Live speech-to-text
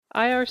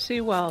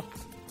IRC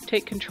Wealth.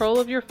 Take control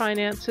of your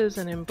finances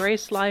and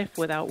embrace life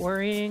without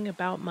worrying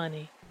about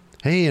money.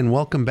 Hey, and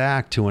welcome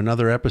back to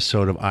another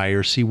episode of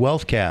IRC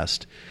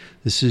Wealthcast.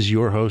 This is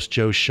your host,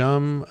 Joe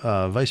Shum,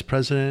 Vice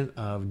President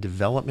of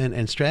Development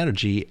and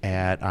Strategy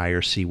at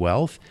IRC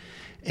Wealth.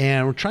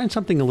 And we're trying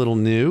something a little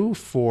new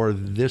for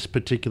this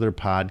particular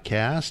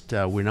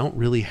podcast. We don't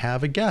really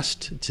have a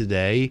guest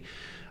today.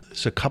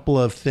 It's a couple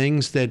of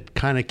things that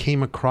kind of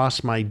came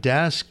across my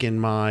desk in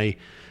my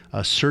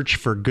search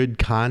for good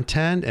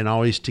content and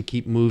always to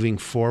keep moving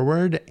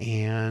forward.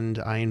 And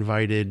I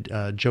invited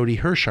Jodi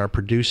Hersh, our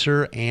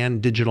producer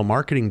and digital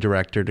marketing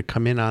director, to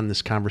come in on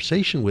this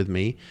conversation with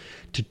me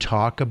to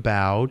talk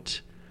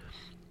about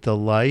the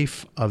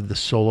life of the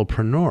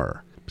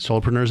solopreneur.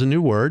 Solopreneur is a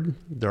new word.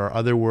 There are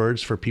other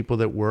words for people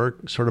that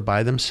work sort of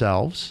by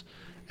themselves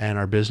and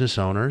are business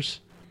owners.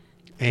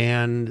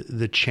 And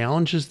the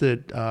challenges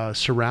that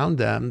surround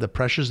them, the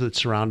pressures that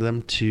surround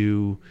them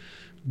to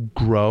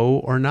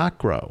grow or not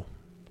grow,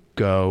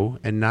 go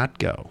and not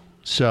go.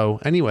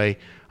 So anyway,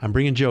 I'm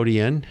bringing Jodi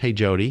in. Hey,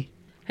 Jodi.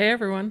 Hey,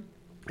 everyone.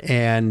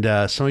 And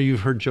some of you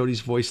have heard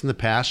Jodi's voice in the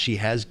past. She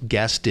has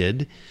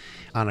guested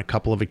on a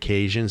couple of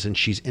occasions, and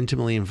she's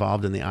intimately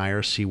involved in the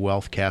IRC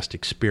Wealthcast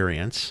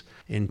experience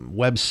and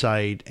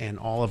website and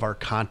all of our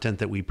content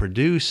that we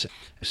produce.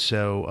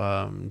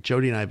 So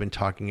Jodi and I have been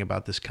talking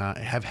about this,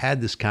 have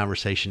had this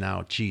conversation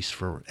now,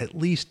 for at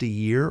least a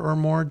year or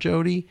more,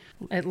 Jodi.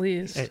 At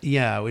least.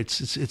 Yeah,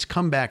 it's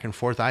come back and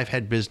forth. I've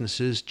had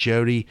businesses.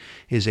 Jodi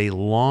is a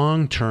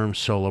long-term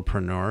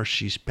solopreneur.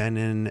 She's been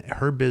in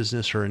her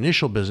business, her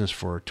initial business,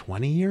 for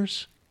 20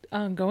 years.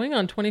 Going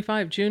on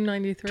 25, June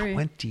 93.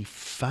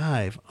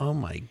 25. Oh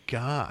my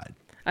God.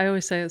 I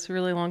always say it's a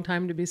really long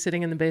time to be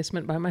sitting in the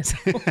basement by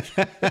myself.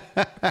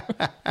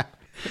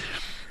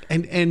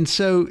 And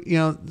so, you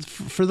know,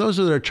 for those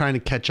that are trying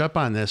to catch up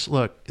on this,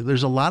 look,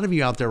 there's a lot of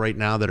you out there right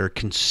now that are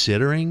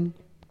considering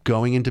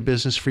going into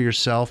business for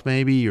yourself.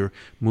 Maybe you're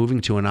moving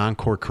to an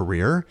encore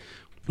career.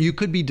 You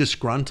could be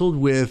disgruntled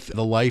with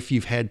the life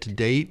you've had to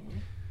date.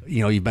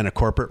 You know, you've been a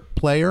corporate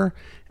player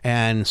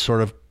and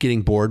sort of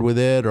getting bored with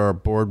it, or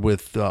bored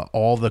with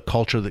all the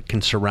culture that can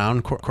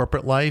surround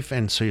corporate life.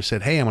 And so you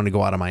said, hey, I'm going to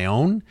go out on my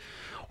own.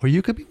 Or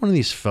you could be one of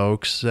these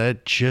folks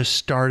that just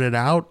started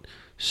out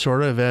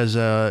sort of as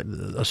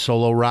a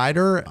solo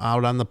rider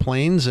out on the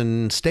plains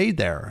and stayed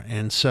there.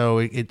 And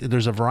so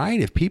there's a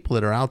variety of people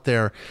that are out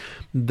there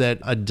that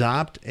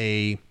adopt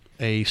a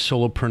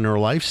solopreneur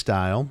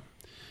lifestyle.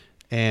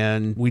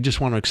 And we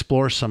just want to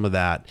explore some of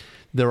that.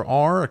 There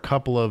are a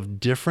couple of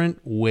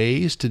different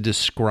ways to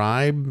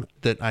describe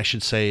that, I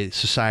should say,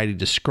 society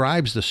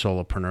describes the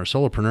solopreneur.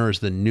 Solopreneur is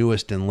the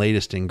newest and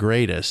latest and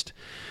greatest.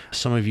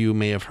 Some of you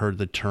may have heard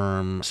the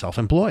term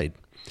self-employed,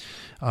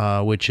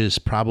 which is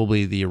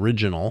probably the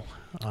original.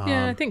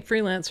 Yeah, I think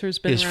freelancer's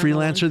been Is around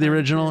freelancer the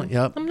original?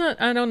 Yeah. Yep.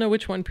 I don't know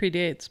which one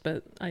predates,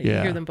 but I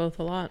hear them both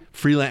a lot.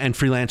 And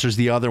freelancer's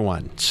the other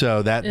one.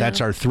 So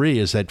that's our three,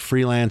 is that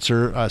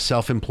freelancer,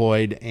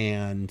 self-employed,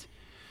 and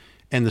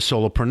the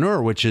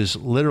solopreneur, which is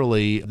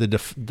literally the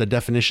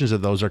definitions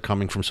of those are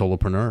coming from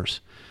solopreneurs,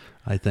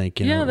 I think.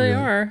 They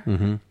are.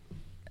 Mm-hmm.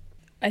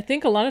 I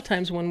think a lot of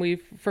times when we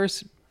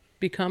first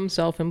become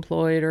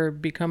self-employed or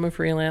become a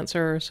freelancer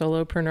or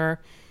solopreneur,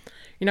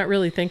 you're not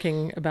really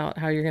thinking about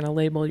how you're going to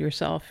label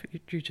yourself.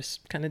 You're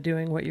just kind of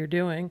doing what you're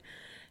doing.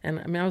 And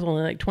I mean, I was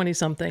only like 20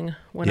 something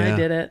when I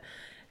did it.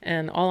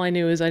 And all I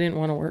knew is I didn't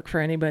want to work for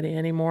anybody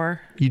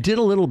anymore. You did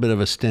a little bit of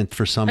a stint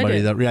for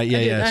somebody. I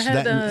did.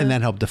 And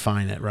that helped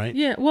define it, right?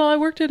 Yeah. Well, I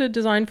worked at a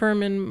design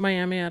firm in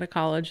Miami out of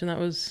college, and that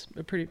was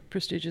a pretty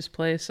prestigious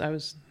place. I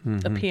was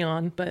a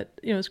peon, but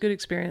it was a good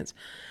experience.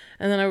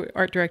 And then I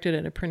art directed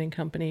at a printing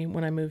company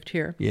when I moved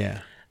here.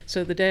 Yeah.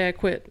 So the day I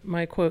quit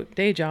my, quote,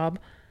 day job,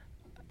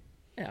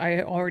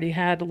 I already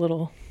had a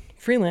little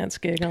freelance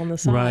gig on the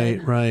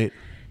side. Right.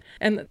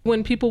 And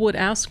when people would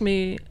ask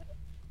me,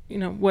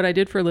 what I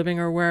did for a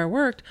living or where I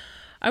worked,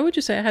 I would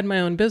just say I had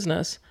my own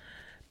business,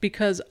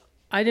 because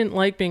I didn't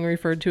like being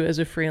referred to as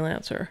a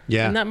freelancer.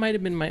 Yeah. And that might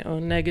have been my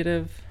own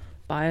negative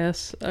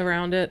bias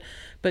around it.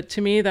 But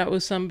to me, that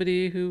was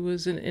somebody who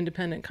was an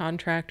independent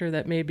contractor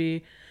that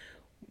maybe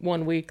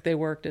one week they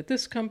worked at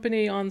this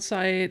company on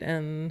site,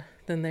 and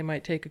then they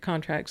might take a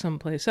contract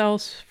someplace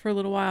else for a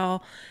little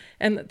while.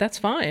 And that's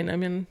fine. I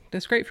mean,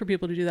 that's great for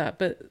people to do that.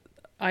 But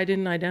I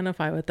didn't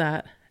identify with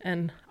that.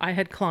 And I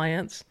had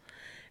clients,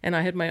 and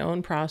I had my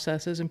own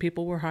processes, and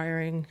people were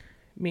hiring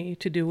me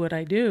to do what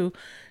I do,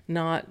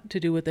 not to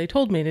do what they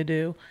told me to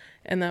do.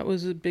 And that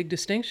was a big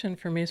distinction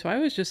for me. So I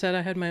always just said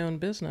I had my own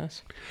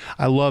business.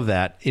 I love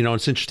that.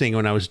 It's interesting,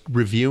 when I was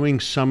reviewing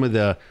some of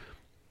the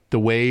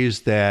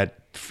ways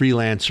that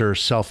freelancer,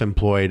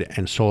 self-employed,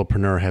 and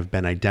solopreneur have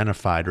been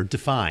identified, or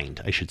defined,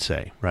 I should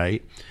say,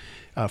 right?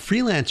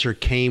 Freelancer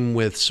came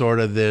with sort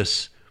of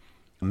this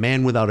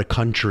man without a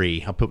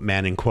country, I'll put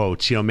man in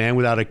quotes, man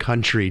without a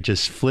country,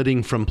 just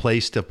flitting from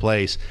place to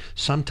place,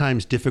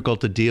 sometimes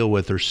difficult to deal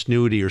with or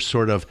snooty or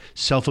sort of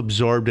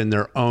self-absorbed in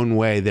their own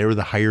way. They were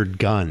the hired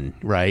gun,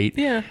 right?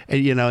 Yeah.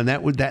 And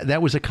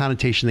that was a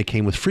connotation that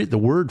came with the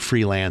word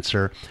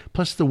freelancer,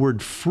 plus the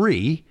word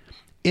free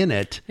in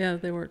it. Yeah,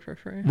 they worked for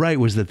free. Right,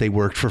 was that they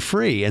worked for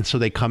free. And so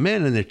they come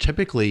in and they're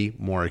typically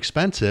more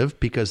expensive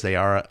because they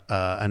are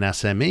an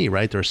SME,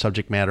 right? They're a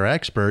subject matter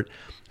expert.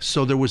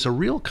 So there was a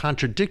real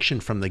contradiction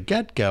from the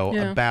get-go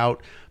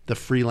about the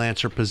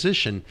freelancer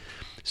position.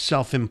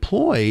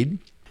 Self-employed,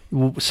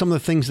 some of the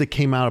things that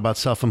came out about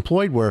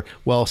self-employed were,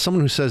 well,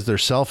 someone who says they're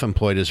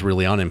self-employed is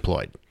really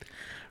unemployed.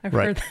 I've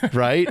heard that.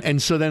 Right.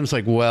 And so then it's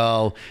like,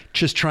 well,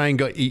 just try and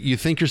go. You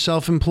think you're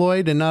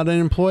self-employed and not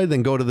unemployed?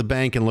 Then go to the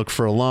bank and look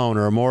for a loan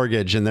or a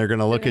mortgage. And they're going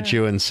to look at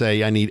you and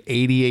say, I need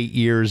 88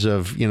 years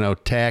of,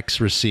 tax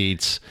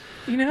receipts.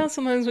 You know how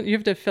sometimes you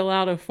have to fill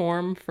out a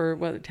form for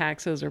whether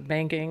taxes or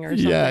banking or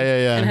something?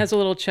 Yeah. And it has a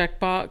little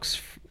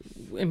checkbox,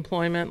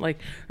 employment, like,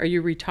 are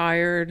you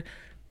retired,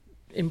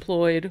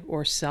 employed,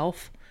 or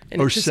self? And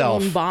or it's just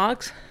self. one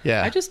box.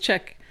 Yeah. I just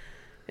check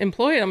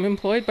employed. I'm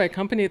employed by a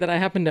company that I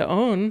happen to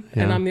own,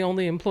 and I'm the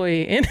only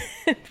employee in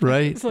it.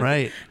 Right, like,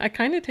 right. I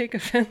kind of take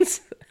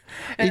offense.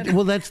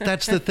 Well, that's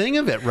the thing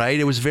of it, right?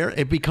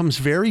 It becomes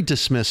very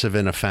dismissive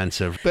and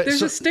offensive. But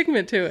there's a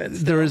stigma to it.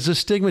 Still. There is a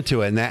stigma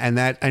to it,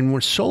 and we're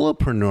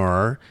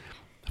solopreneur.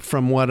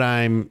 From what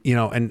I'm,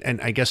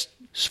 and I guess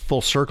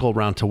full circle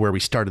around to where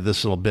we started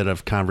this little bit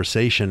of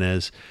conversation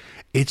is,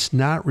 it's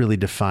not really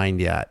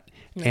defined yet,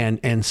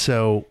 and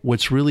so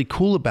what's really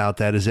cool about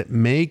that is it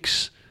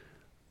makes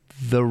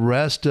the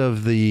rest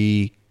of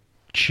the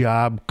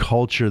job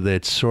culture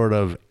that's sort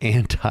of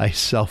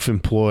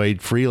anti-self-employed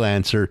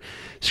freelancer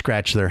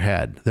scratch their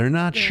head. They're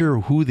not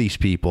sure who these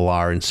people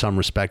are in some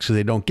respects, so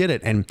they don't get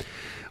it. And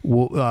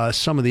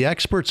some of the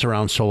experts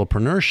around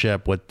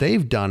solopreneurship, what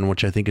they've done,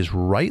 which I think is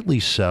rightly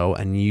so,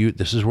 and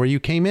this is where you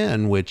came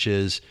in, which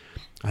is,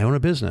 I own a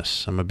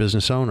business. I'm a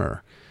business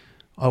owner.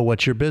 Oh,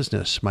 what's your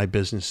business? My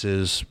business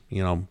is,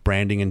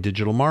 branding and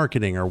digital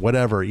marketing or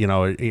whatever.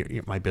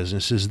 My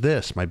business is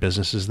this. My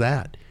business is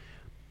that.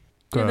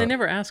 Yeah, they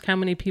never ask how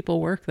many people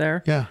work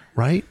there. Yeah,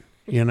 right.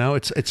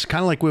 It's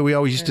kind of like what we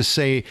always used to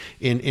say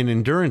in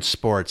endurance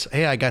sports.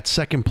 Hey, I got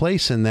second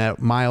place in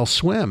that mile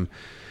swim.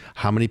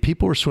 How many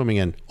people were swimming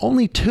in?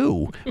 Only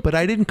 2. But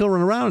I didn't go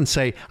run around and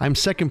say, I'm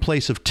second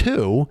place of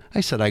 2.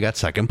 I said, I got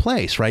second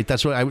place, right?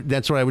 That's what I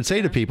would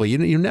say to people.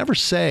 You never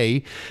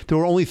say there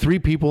were only 3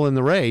 people in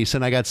the race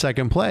and I got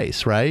second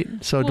place, right?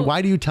 So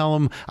why do you tell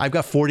them I've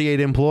got 48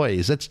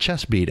 employees? That's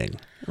chest beating,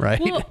 right?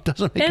 Well, it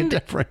doesn't make a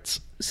difference.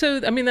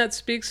 So, that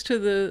speaks to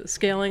the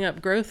scaling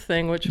up growth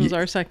thing, which was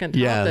our second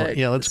topic.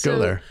 Yeah, let's go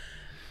there.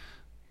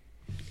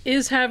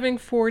 Is having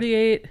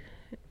 48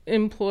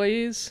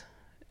 employees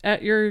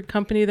at your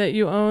company that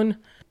you own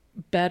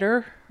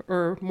better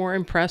or more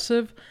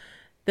impressive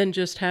than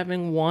just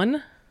having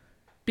 1?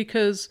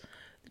 Because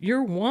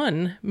your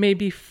 1 may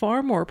be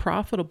far more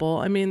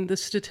profitable. The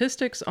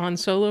statistics on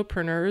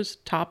solopreneurs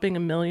topping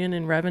 $1 million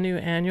in revenue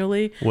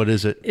annually. What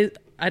is it?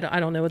 I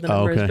don't know what the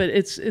number is, but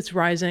it's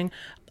rising.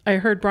 I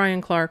heard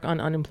Brian Clark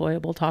on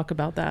Unemployable talk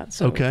about that.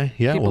 So okay.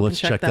 Yeah. Well, let's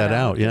check that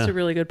out. Yeah. It's a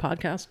really good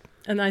podcast.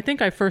 And I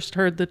think I first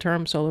heard the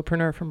term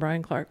solopreneur from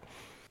Brian Clark.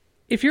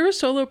 If you're a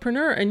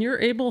solopreneur and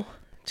you're able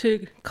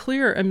to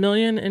clear $1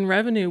 million in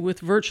revenue with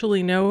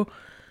virtually no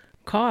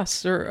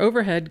costs or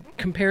overhead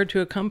compared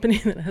to a company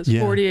that has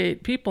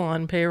 48 people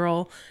on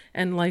payroll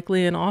and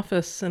likely an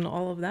office and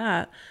all of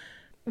that,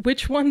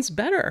 which one's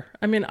better?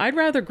 I'd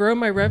rather grow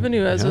my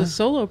revenue as a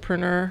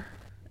solopreneur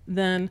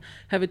than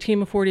have a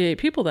team of 48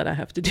 people that I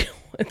have to deal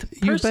with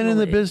personally. You've been in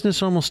the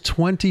business almost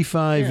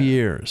 25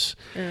 years.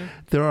 Yeah.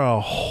 There are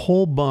a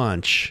whole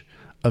bunch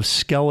of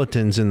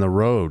skeletons in the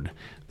road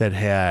that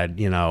had,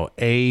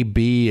 A,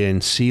 B,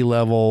 and C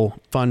level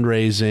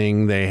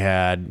fundraising. They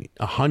had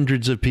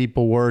hundreds of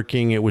people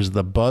working. It was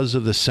the buzz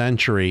of the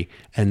century,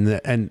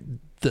 and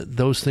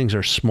those things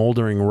are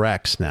smoldering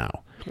wrecks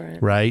now.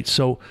 Right.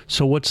 So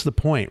what's the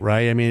point,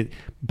 right?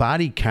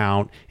 Body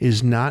count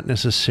is not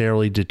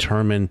necessarily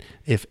determined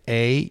if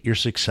A, you're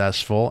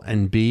successful,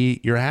 and B,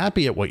 you're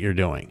happy at what you're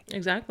doing.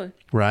 Exactly.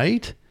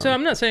 Right. So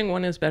I'm not saying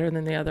one is better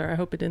than the other. I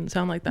hope it didn't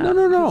sound like that.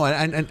 No.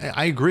 And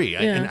I agree.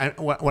 Yeah.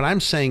 What I'm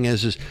saying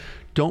is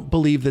don't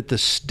believe that the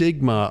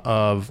stigma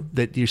of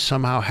that you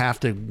somehow have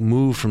to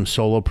move from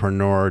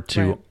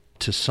solopreneur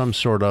to some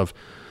sort of,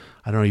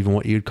 I don't know even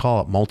what you'd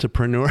call it,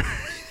 multipreneur.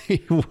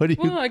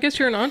 Well, I guess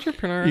you're an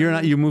entrepreneur. You're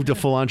not. You moved to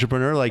full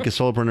entrepreneur. Like a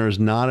solopreneur is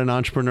not an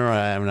entrepreneur.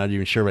 I'm not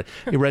even sure. But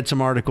I read some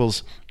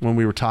articles when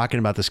we were talking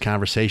about this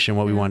conversation,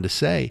 what we wanted to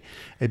say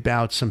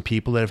about some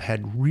people that have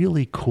had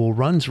really cool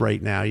runs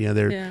right now.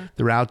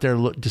 They're out there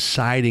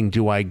deciding,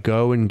 do I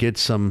go and get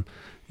some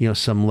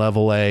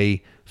level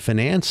A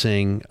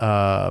financing,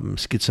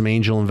 get some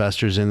angel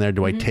investors in there?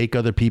 Do I take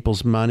other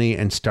people's money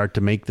and start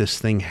to make this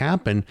thing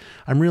happen?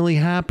 I'm really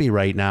happy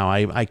right now.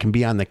 I can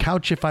be on the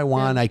couch if I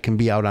want. I can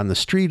be out on the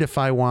street if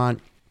I want.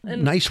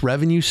 nice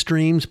revenue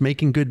streams,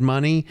 making good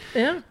money.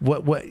 Yeah.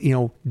 What,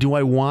 do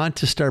I want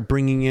to start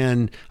bringing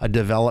in a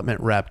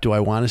development rep? Do I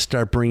want to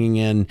start bringing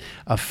in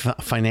a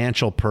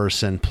financial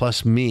person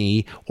plus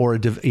me, or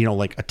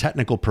like a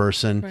technical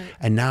person? Right.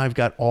 And now I've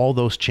got all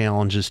those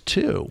challenges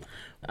too.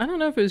 I don't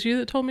know if it was you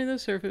that told me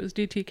this or if it was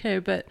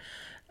DTK, but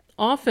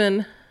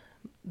often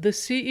the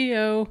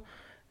CEO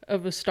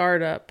of a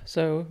startup,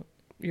 so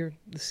you're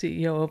the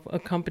CEO of a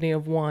company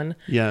of one,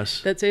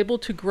 yes, that's able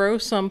to grow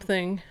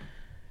something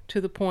to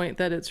the point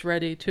that it's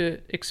ready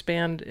to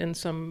expand in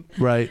some,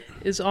 right,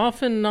 is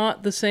often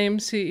not the same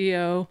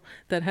CEO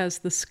that has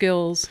the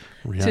skills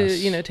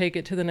to, take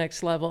it to the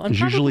next level. And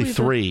there's usually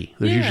three.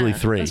 There's usually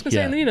three. I was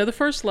going to say, the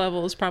first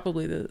level is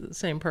probably the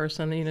same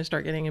person,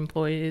 start getting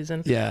employees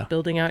and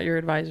building out your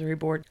advisory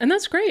board. And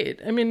that's great.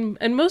 I mean,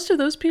 and most of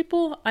those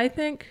people, I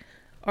think,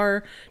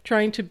 are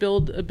trying to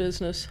build a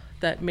business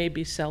that may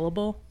be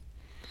sellable.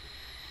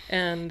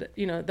 And,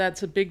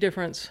 that's a big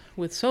difference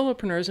with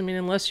solopreneurs. I mean,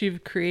 unless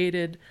you've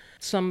created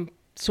some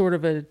sort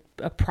of a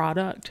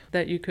product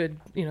that you could,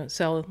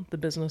 sell the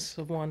business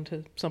of one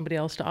to somebody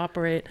else to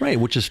operate. Right,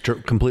 which is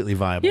completely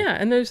viable. Yeah,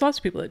 and there's lots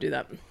of people that do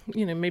that.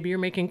 Maybe you're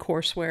making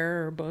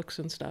courseware or books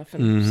and stuff,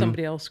 and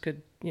somebody else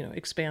could,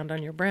 expand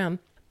on your brand.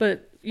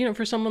 But,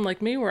 for someone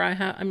like me where I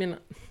have a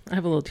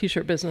little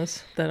t-shirt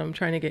business that I'm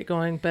trying to get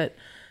going, but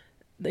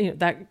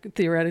that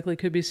theoretically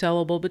could be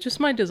sellable, but just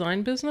my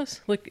design business,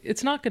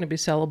 it's not going to be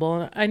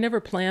sellable. And I never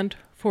planned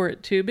for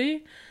it to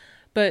be,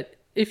 but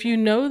if you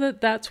know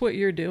that that's what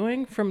you're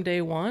doing from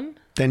day one,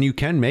 then you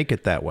can make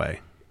it that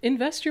way.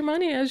 Invest your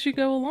money as you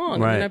go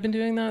along. Right. I mean, I've been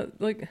doing that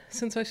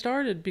since I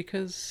started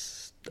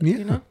because,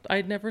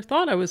 I never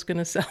thought I was going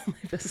to sell my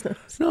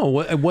business. No,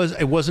 it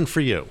wasn't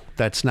for you.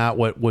 That's not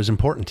what was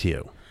important to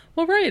you.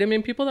 Well, right. I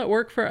mean, people that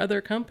work for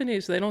other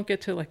companies, they don't get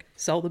to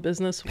sell the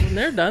business when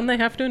they're done. They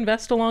have to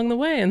invest along the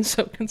way, and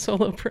so can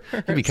solopreneurs.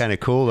 It'd be kind of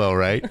cool though,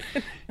 right?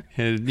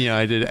 And,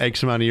 I did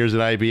X amount of years at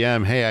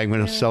IBM. Hey, I'm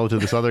going to sell it to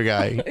this other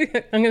guy.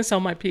 I'm going to sell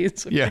my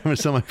piece. Yeah, I'm going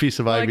to sell my piece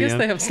of IBM. I guess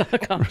they have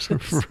stock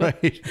options.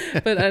 Right.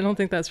 But I don't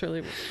think that's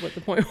really what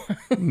the point was.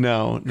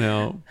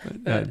 No.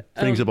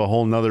 Things of a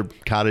whole nother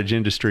cottage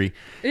industry.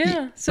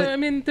 Yeah. So,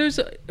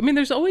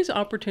 there's always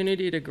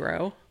opportunity to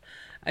grow.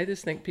 I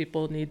just think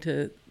people need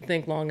to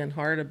think long and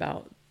hard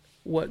about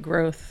what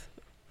growth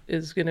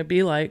is going to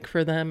be like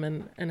for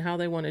them and how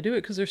they want to do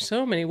it, because there's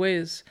so many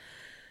ways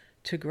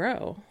to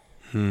grow.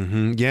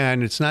 Mm-hmm. Yeah,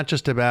 and it's not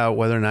just about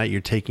whether or not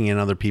you're taking in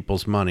other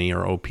people's money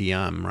or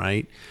OPM,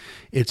 right?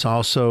 It's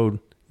also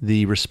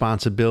the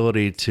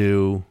responsibility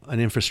to an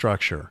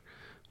infrastructure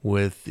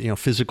with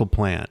physical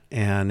plant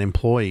and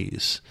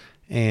employees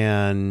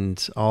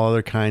and all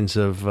other kinds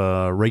of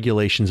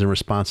regulations and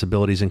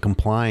responsibilities and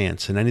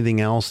compliance and anything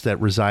else that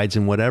resides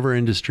in whatever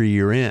industry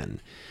you're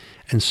in.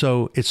 And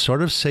so it's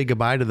sort of say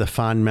goodbye to the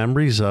fond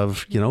memories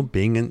of,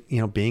 being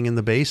in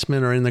the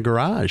basement or in the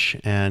garage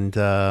and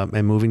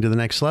moving to the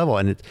next level.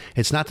 And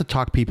it's not to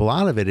talk people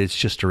out of it. It's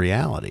just a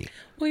reality.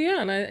 Well,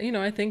 yeah. And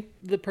I think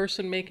the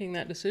person making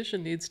that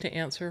decision needs to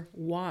answer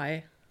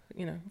why,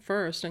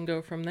 first and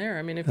go from there.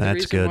 I mean, if the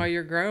reason why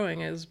you're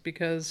growing is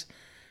because,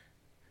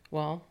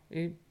 well,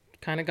 you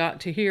kind of got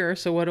to here,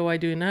 so what do I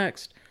do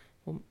next?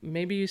 Well,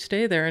 maybe you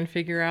stay there and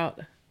figure out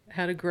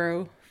how to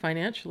grow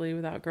financially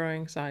without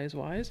growing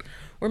size-wise,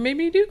 or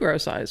maybe you do grow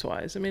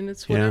size-wise. I mean,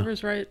 it's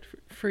whatever's right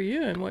for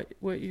you and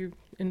what you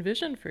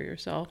envision for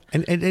yourself.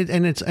 And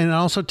it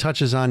also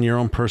touches on your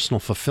own personal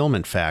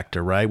fulfillment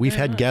factor, right? We've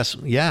had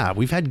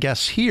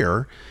guests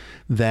here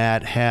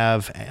that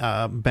have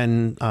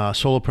been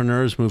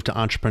solopreneurs, moved to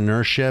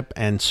entrepreneurship,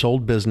 and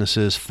sold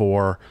businesses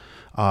for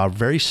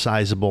very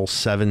sizable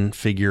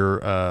seven-figure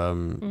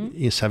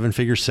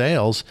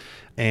sales.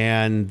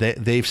 And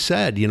they've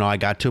said, I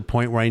got to a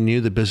point where I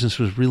knew the business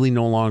was really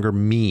no longer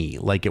me.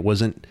 Like it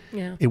wasn't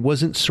me.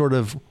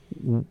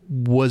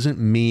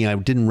 I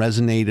didn't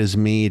resonate as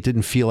me. It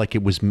didn't feel like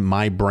it was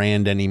my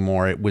brand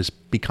anymore. It was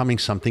becoming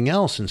something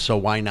else. And so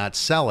why not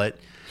sell it,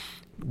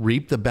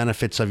 reap the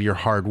benefits of your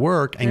hard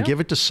work, and give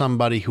it to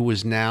somebody who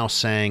is now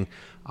saying,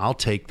 I'll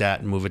take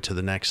that and move it to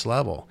the next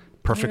level.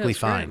 Perfectly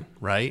fine,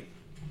 right?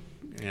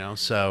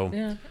 So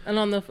yeah. And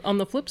on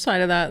the flip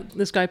side of that,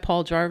 this guy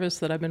Paul Jarvis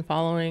that I've been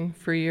following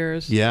for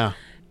years. Yeah.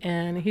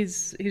 And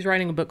he's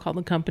writing a book called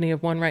The Company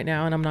of One right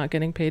now, and I'm not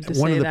getting paid to say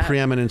that. One of the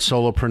preeminent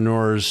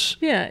solopreneurs.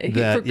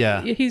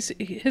 Yeah.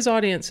 His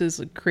audience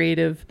is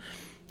creative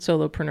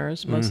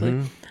solopreneurs mostly.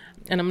 Mm-hmm.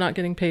 And I'm not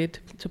getting paid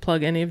to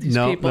plug any of these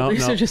people.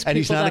 These are just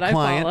people that I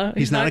follow.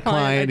 He's not a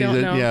client.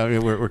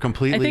 We're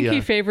completely. I think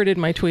he favorited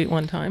my tweet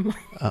one time.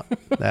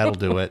 That'll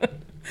do it.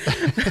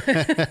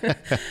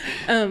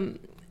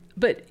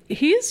 But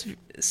he's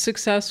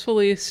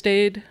successfully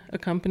stayed a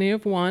company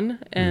of one,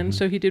 and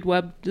so he did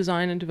web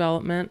design and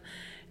development,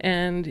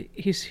 and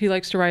he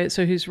likes to write.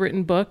 So he's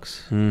written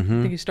books. Mm-hmm.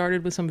 I think he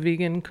started with some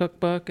vegan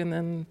cookbook, and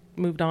then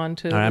moved on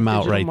to. I'm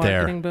out right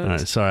there.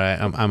 Books. Sorry,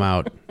 I'm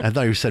out. I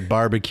thought you said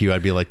barbecue.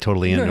 I'd be like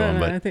totally into him,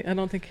 but I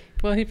don't think.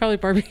 Well, he probably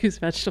barbecues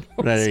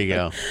vegetables. There you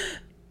go.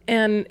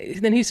 And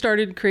then he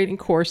started creating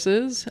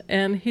courses,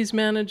 and he's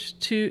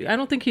managed to, I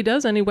don't think he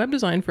does any web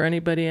design for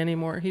anybody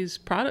anymore. He's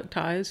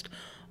productized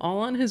all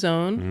on his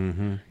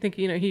own. I think,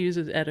 he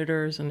uses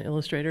editors and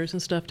illustrators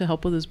and stuff to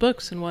help with his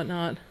books and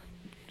whatnot,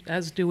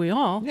 as do we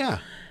all. Yeah.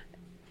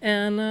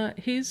 And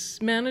he's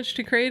managed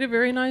to create a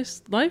very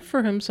nice life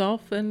for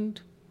himself. And,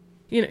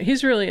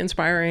 he's really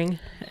inspiring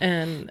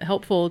and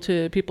helpful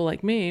to people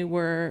like me,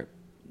 where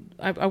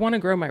I want to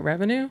grow my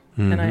revenue,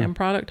 and I am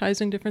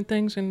productizing different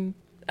things. And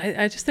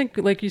I just think,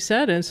 like you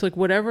said, it's like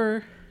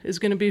whatever is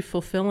going to be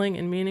fulfilling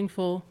and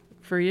meaningful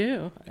for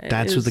you.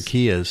 That's what the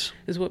key is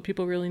what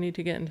people really need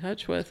to get in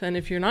touch with. And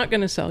if you're not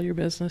going to sell your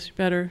business, you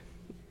better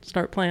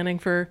start planning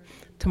for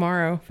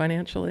tomorrow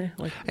financially,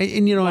 like,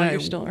 and while you're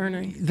still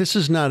earning. This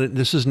is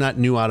not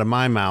new out of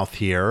my mouth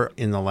here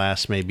in the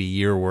last maybe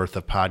year worth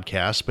of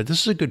podcasts, but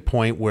this is a good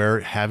point where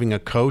having a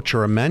coach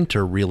or a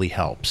mentor really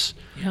helps.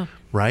 Yeah.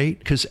 Right?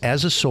 Because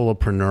as a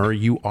solopreneur,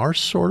 you are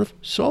sort of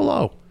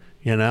solo,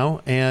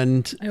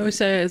 and I always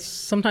say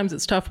sometimes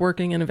it's tough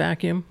working in a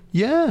vacuum.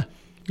 Yeah.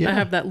 I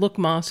have that look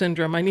ma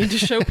syndrome. I need to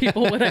show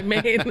people what I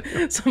made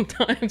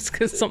sometimes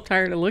because I'm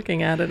tired of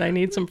looking at it. I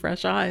need some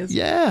fresh eyes.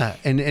 Yeah.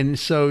 And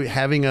so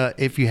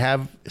if you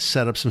have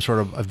set up some sort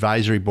of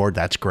advisory board,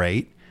 that's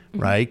great,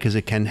 right? Because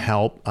it can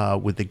help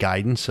with the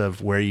guidance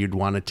of where you'd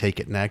want to take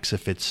it next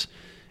if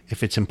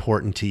it's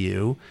important to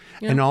you.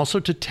 Yeah. And also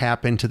to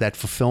tap into that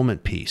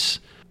fulfillment piece.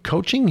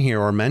 Coaching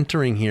here or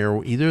mentoring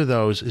here, either of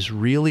those is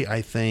really,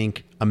 I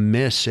think, a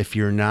miss if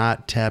you're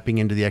not tapping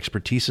into the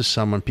expertise of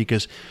someone,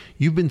 because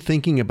you've been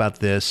thinking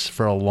about this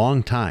for a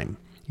long time,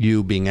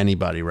 you being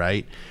anybody,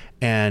 right?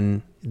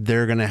 And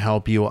they're going to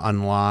help you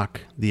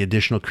unlock the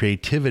additional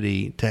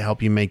creativity to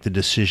help you make the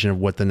decision of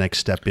what the next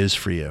step is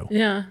for you.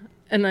 Yeah.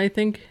 And I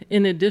think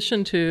in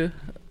addition to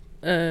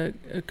a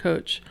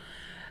coach,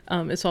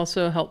 it's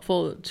also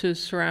helpful to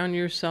surround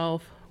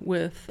yourself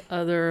with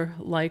other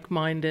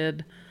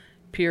like-minded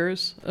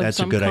peers of That's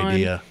some a good kind,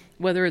 idea.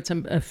 Whether it's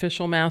an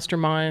official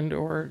mastermind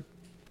or,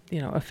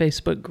 a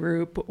Facebook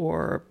group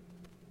or,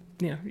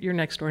 your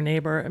next door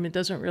neighbor. I mean, it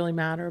doesn't really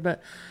matter,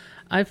 but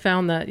I've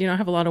found that, I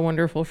have a lot of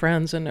wonderful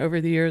friends, and over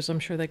the years, I'm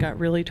sure they got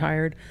really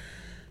tired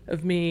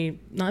of me,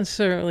 not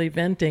necessarily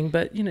venting,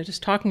 but,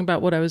 just talking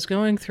about what I was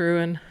going through,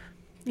 and,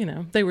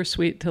 they were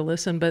sweet to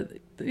listen, but,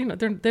 they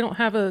don't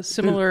have a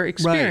similar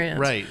experience.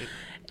 Right.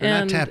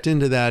 They're not tapped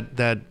into that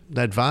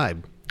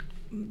vibe.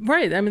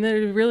 Right. I mean,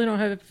 they really don't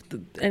have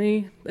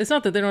any. It's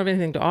not that they don't have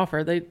anything to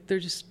offer.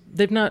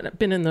 They've not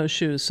been in those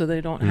shoes, so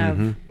they don't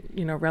have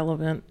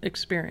relevant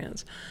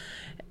experience.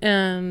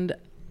 And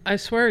I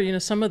swear,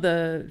 some of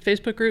the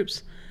Facebook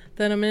groups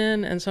that I'm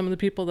in and some of the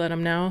people that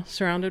I'm now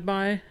surrounded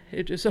by,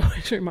 it just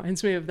always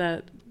reminds me of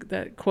that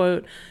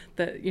quote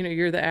that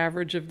you're the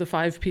average of the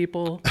 5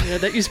 people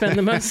that you spend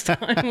the most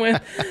time with.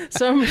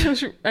 So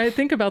I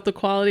think about the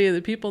quality of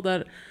the people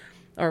that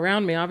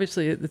around me.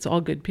 Obviously, it's all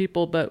good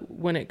people, but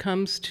when it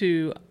comes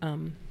to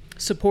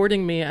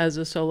supporting me as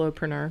a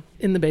solopreneur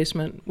in the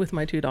basement with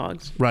my 2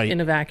 dogs, right,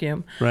 in a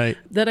vacuum, right,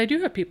 that I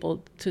do have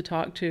people to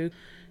talk to.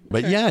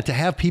 But sure. Yeah, to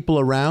have people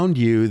around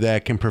you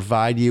that can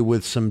provide you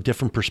with some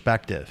different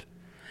perspective.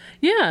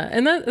 Yeah,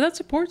 and that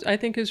support, I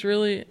think, is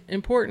really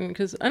important,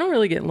 because I don't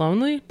really get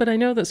lonely, but I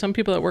know that some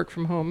people that work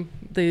from home,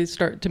 they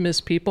start to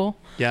miss people.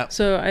 Yeah.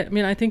 So,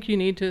 I think you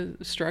need to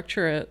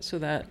structure it so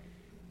that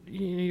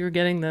you're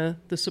getting the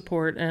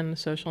support and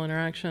social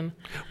interaction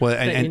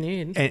that you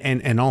need.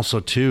 And also,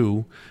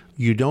 too,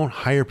 you don't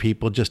hire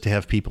people just to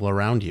have people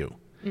around you.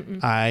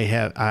 Mm-mm.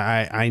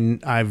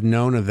 I've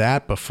known of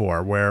that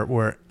before,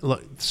 where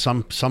look,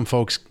 some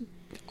folks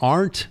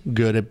aren't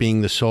good at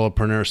being the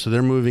solopreneur, so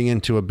they're moving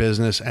into a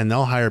business and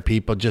they'll hire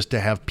people just to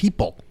have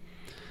people,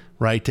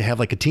 right? To have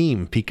like a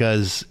team,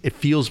 because it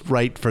feels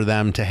right for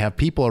them to have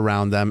people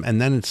around them,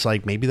 and then it's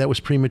like maybe that was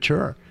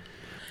premature,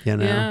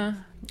 Yeah.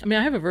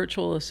 I have a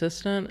virtual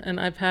assistant, and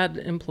I've had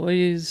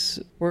employees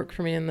work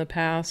for me in the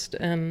past,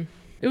 and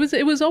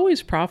it was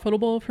always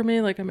profitable for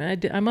me. Like,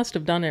 I must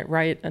have done it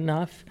right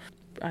enough.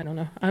 I don't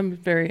know. I'm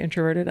very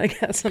introverted, I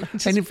guess, and I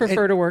just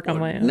prefer to work on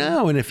my own.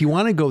 No, and if you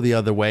want to go the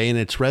other way and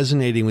it's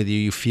resonating with you,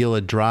 you feel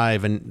a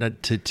drive and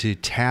to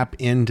tap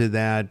into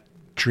that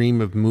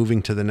dream of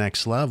moving to the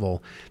next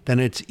level, then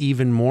it's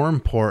even more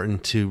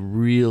important to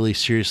really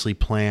seriously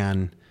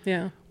plan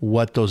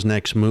what those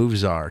next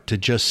moves are. To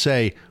just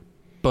say,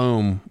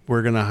 boom,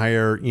 we're going to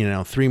hire,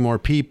 3 more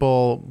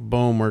people.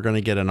 Boom, we're going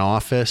to get an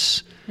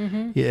office,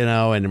 and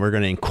we're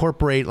going to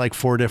incorporate like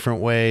 4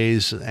 different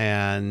ways.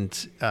 And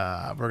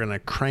we're going to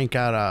crank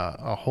out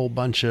a whole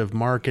bunch of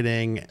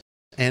marketing.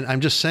 And I'm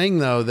just saying,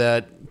 though,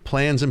 that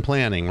plans and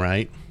planning,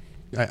 right?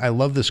 I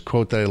love this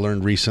quote that I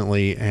learned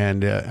recently,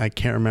 and I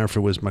can't remember if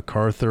it was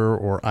MacArthur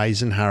or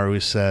Eisenhower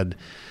who said,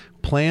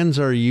 plans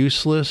are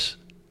useless,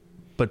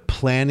 but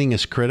planning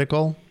is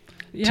critical.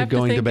 You have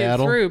going to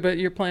battle. It through, but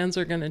your plans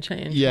are going to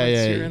change.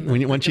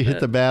 Once you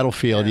hit the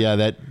battlefield,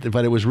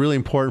 but it was really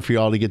important for you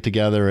all to get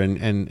together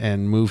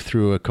and move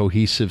through a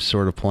cohesive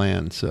sort of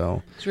plan.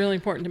 So it's really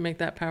important to make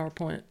that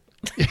PowerPoint.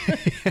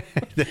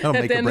 At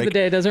the end of the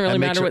day, it doesn't really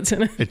matter what's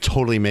in it. It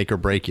totally make or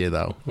break you,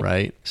 though,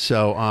 right?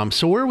 So,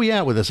 so where are we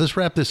at with this? Let's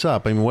wrap this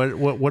up. I mean,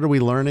 what are we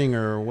learning,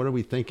 or what are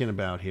we thinking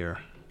about here?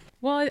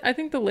 Well, I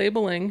think the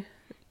labeling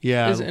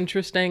is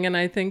interesting, and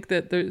I think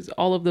that there's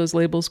all of those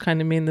labels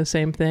kind of mean the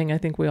same thing. I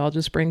think we all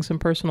just bring some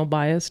personal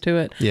bias to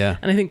it. Yeah.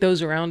 And I think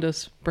those around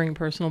us bring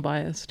personal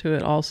bias to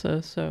it also.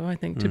 So I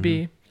think to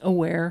be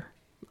aware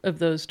of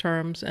those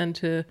terms and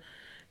to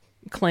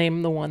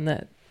claim the one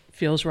that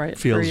feels right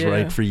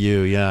for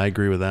you. Yeah, I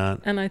agree with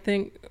that. And I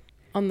think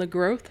on the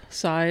growth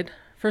side,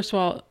 first of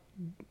all,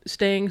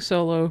 staying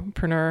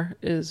solopreneur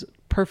is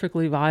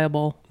perfectly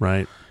viable.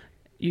 Right.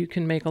 You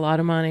can make a lot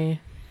of money.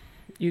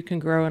 You can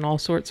grow in all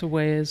sorts of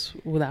ways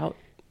without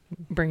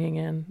bringing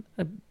in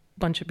a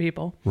bunch of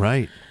people.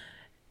 Right.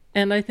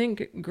 And I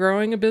think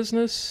growing a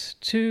business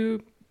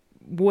to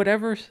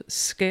whatever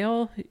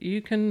scale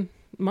you can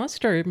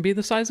muster and be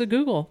the size of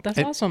Google. That's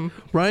awesome.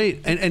 Right.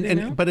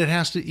 And but it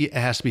has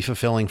to be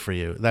fulfilling for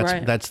you.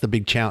 That's the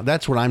big challenge.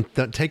 That's what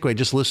the takeaway,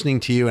 just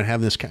listening to you and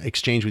having this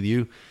exchange with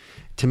you.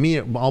 To me,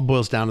 it all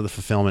boils down to the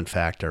fulfillment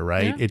factor,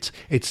 right? Yeah.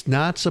 It's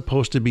not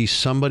supposed to be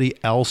somebody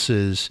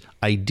else's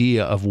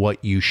idea of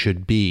what you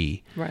should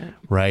be.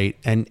 Right.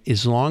 And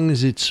as long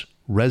as it's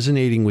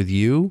resonating with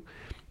you,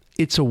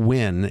 it's a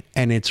win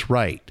and it's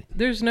right.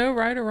 There's no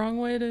right or wrong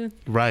way to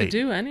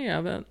do any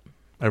of it.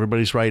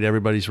 Everybody's right,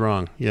 everybody's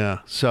wrong.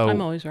 Yeah. So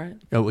I'm always right.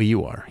 Oh, well,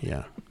 you are.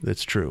 Yeah,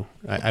 that's true.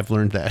 I've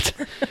learned that.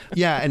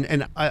 Yeah,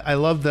 and I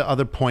love the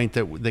other point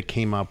that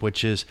came up,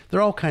 which is there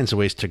are all kinds of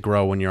ways to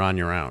grow when you're on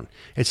your own.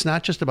 It's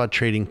not just about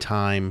trading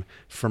time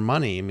for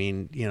money. I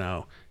mean,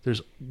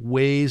 there's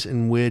ways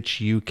in which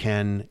you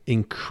can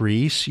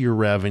increase your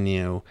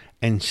revenue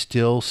and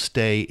still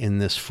stay in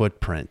this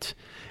footprint.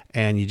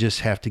 And you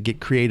just have to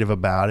get creative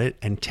about it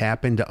and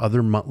tap into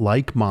other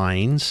like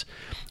minds.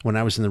 When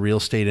I was in the real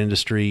estate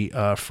industry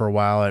for a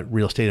while, at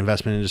real estate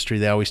investment industry,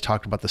 they always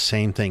talked about the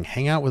same thing.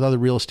 Hang out with other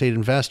real estate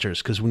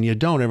investors, because when you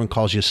don't, everyone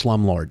calls you a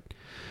slumlord,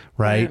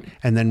 right?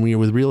 And then when you're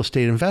with real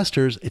estate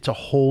investors, it's a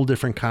whole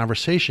different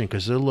conversation,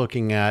 because they're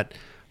looking at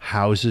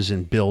houses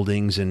and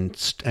buildings and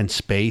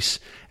space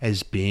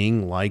as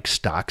being like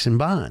stocks and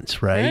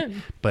bonds, right?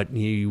 But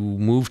you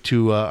move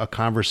to a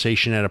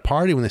conversation at a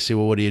party when they say,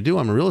 well, what do you do?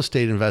 I'm a real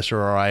estate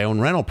investor, or I own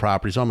rental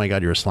properties. Oh my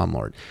God, you're a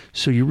slumlord.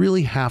 So you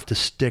really have to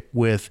stick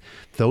with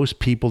those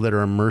people that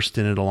are immersed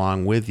in it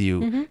along with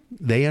you.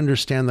 They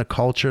understand the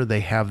culture, they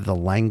have the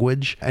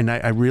language, and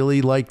I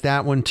really like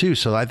that one too.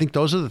 So I think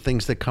those are the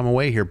things that come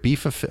away here.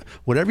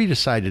 Whatever you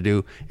decide to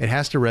do, it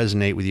has to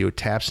resonate with you. It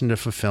taps into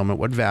fulfillment.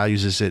 What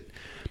values is it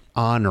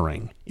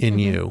honoring in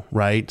you,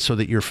 right? So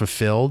that you're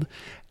fulfilled.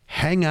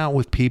 Hang out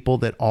with people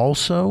that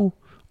also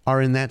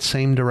are in that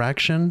same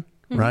direction,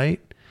 right?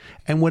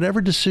 And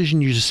whatever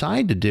decision you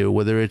decide to do,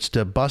 whether it's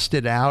to bust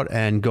it out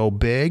and go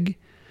big,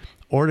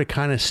 or to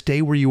kind of stay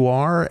where you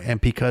are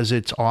and because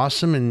it's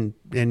awesome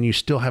and you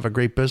still have a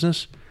great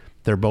business,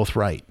 they're both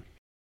right.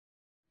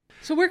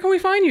 So where can we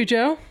find you,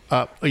 Joe?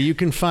 You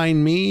can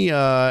find me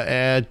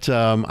at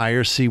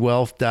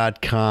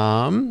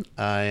ircwealth.com.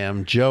 I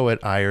am Joe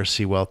at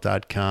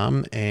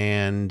ircwealth.com.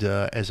 And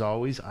as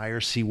always,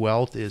 IRC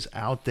Wealth is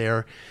out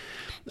there.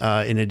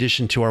 In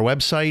addition to our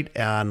website,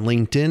 on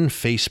LinkedIn,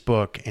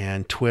 Facebook,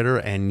 and Twitter,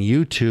 and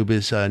YouTube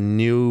is a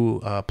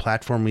new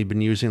platform we've been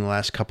using the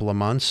last couple of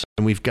months.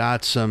 And we've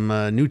got some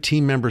new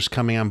team members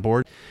coming on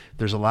board.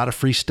 There's a lot of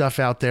free stuff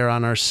out there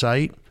on our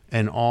site,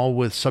 and all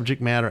with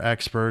subject matter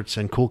experts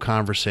and cool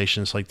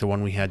conversations like the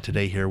one we had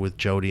today here with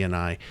Jodi and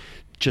I.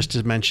 Just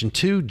to mention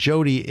too,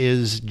 Jodi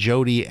is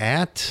Jodi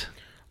at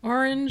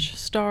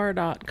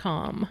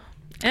orangestar.com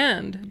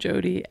and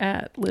Jodi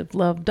at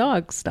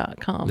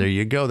livelovedogs.com. There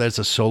you go. That's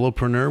a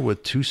solopreneur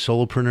with 2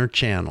 solopreneur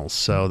channels.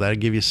 So that'll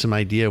give you some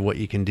idea of what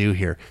you can do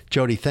here.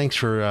 Jodi, thanks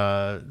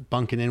for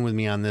bunking in with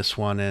me on this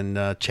one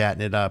and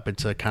chatting it up.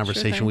 It's a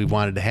conversation we've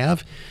wanted to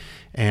have.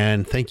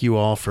 And thank you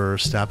all for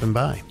stopping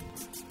by.